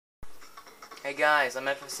Hey guys, I'm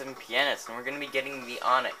FF7 Pianist, and we're going to be getting the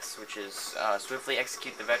Onyx, which is swiftly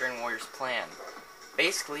execute the Veteran Warrior's plan.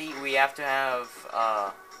 Basically, we have to have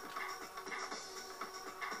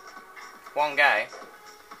Huang Gai.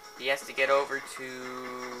 He has to get over to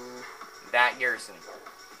that garrison.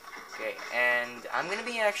 Okay, and I'm going to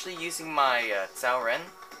be actually using my Cao Ren,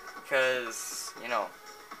 because, you know,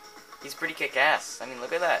 he's pretty kick-ass. I mean,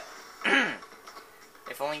 look at that.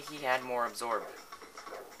 If only he had more absorb.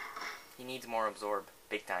 He needs more absorb,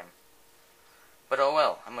 big time. But oh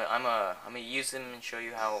well, I'm gonna use him and show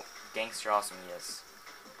you how gangster awesome he is.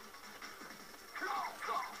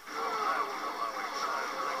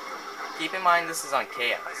 Keep in mind this is on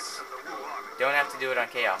Chaos. Don't have to do it on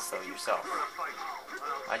Chaos though yourself.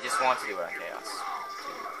 I just want to do it on Chaos.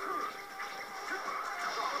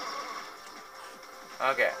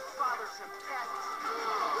 Okay.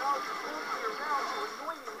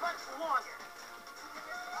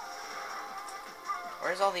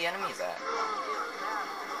 Where's all the enemies at?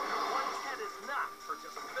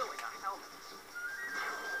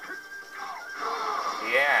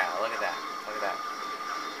 Yeah, look at that. Look at that.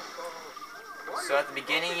 So at the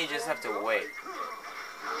beginning, you just have to wait.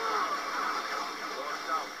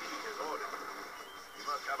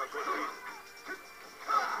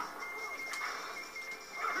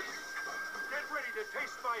 Get ready to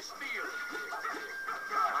taste my steel.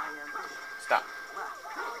 Stop.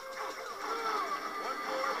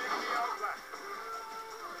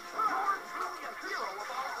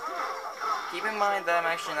 Keep in mind that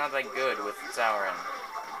I'm actually not that good with Cao Ren.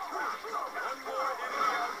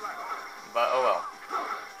 But oh well.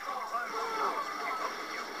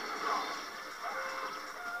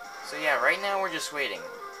 So yeah, right now we're just waiting.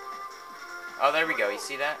 Oh, there we go. You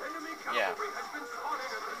see that? Yeah.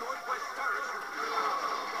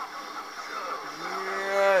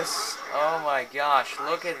 Yes! Oh my gosh,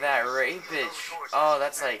 look at that rapage. Oh,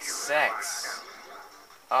 that's like sex.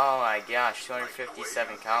 Oh my gosh,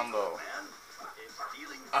 257 combo.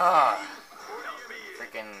 Ah,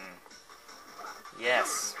 freaking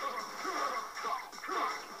yes.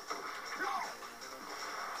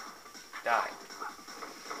 Die.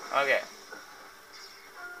 Okay.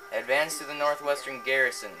 Advance to the northwestern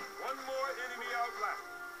garrison. One more enemy outlet.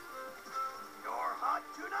 You're hot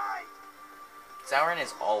tonight. Cao Ren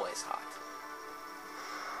is always hot.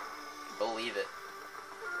 Believe it.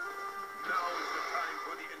 Now is the time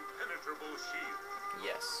for the impenetrable shield.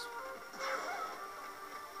 Yes.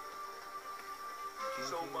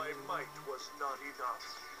 So my might was not enough.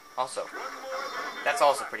 Also, that's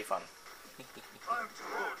also pretty fun. I'm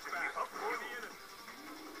told to keep up for the enemy.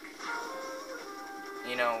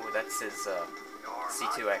 You know, that's his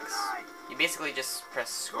C2X. You basically just press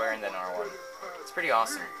square and then R1. It's pretty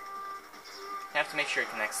awesome. You have to make sure it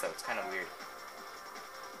connects though, it's kind of weird.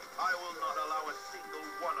 I will not allow a single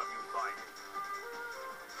one of you by me.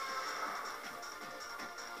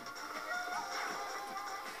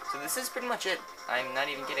 So this is pretty much it. I'm not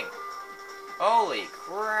even kidding. Holy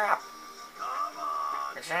crap!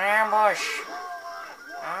 It's an ambush!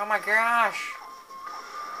 Oh my gosh!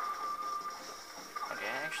 Okay,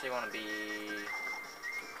 I actually want to be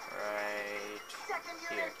right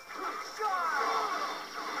here.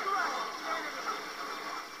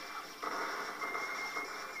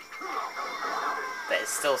 That is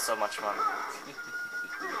still so much fun.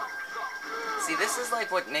 See, this is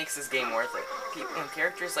like what makes this game worth it.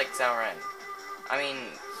 Characters like Cao Ren. I mean,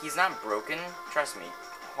 he's not broken, trust me.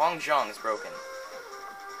 Huang Zhong is broken.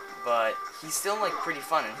 But he's still like pretty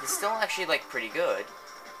fun, and he's still actually like pretty good.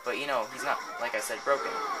 But you know, he's not, like I said,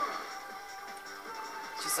 broken.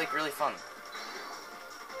 It's just like really fun.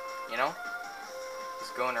 You know?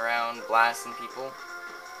 Just going around blasting people.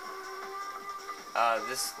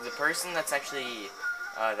 The person that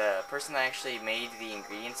actually made the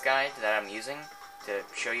ingredients guide that I'm using to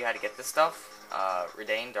show you how to get this stuff,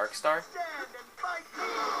 Rydain Darkstar.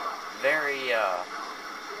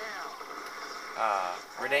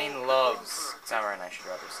 Rydain loves Cao Ren, I should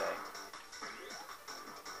rather say.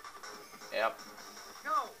 Yep.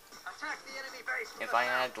 If I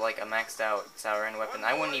had like a maxed out Cao Ren weapon,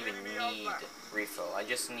 I wouldn't even need refill. I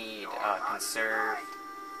just need conserve.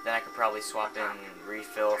 Then I could probably swap in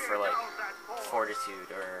refill for like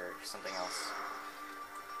fortitude or something else.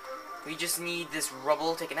 We just need this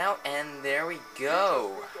rubble taken out, and there we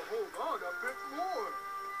go.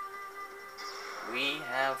 We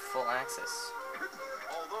have full access.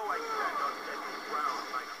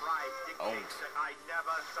 Owned.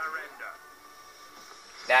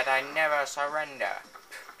 That I never surrender.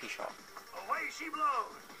 Peace out. Away she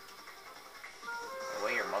blows. The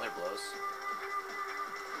way your mother blows.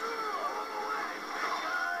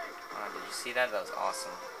 see that? That was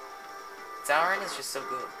awesome. Sauron is just so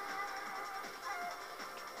good.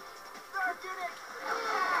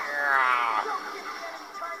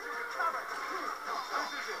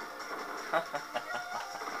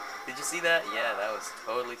 Did you see that? Yeah, that was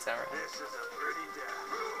totally Sauron. This is a pretty death.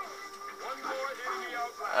 One more enemy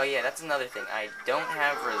outlet. Oh yeah, that's another thing. I don't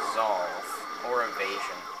have resolve or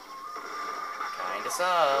evasion. Kinda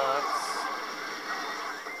sucks.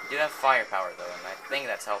 I do have firepower though, and I think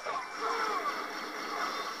that's helping.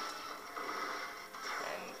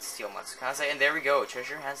 And steal Matsukase, and there we go.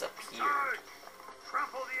 Treasure has appeared. Charge!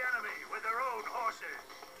 Trample the enemy with their own horses.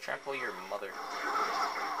 Trample your mother.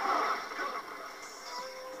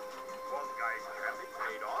 Huang Gai's tramping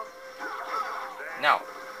paid off. Then No,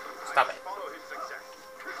 stop it. follow his success.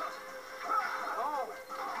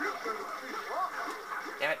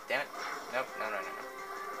 Damn it, damn it. Nope, no, no, no, no.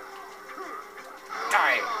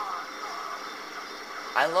 Die!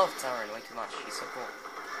 I love Sauron way too much. He's so cool.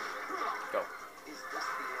 Go.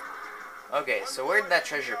 Okay, so where did that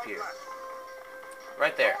treasure appear?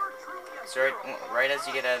 Right there. So right as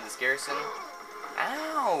you get out of this garrison.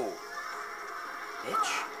 Ow!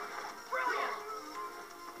 Bitch.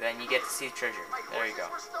 Then you get to see the treasure. There you go.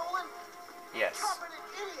 Yes.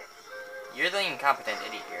 You're the incompetent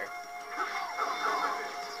idiot here.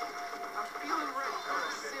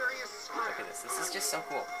 Look at this. This is just so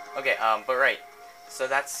cool. Okay, but right. So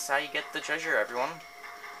that's how you get the treasure, everyone.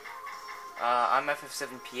 I'm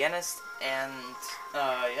FF7 Pianist, and,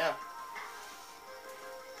 yeah.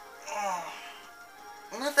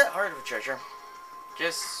 Not that hard of a treasure.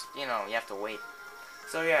 Just, you know, you have to wait.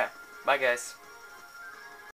 So yeah, bye guys.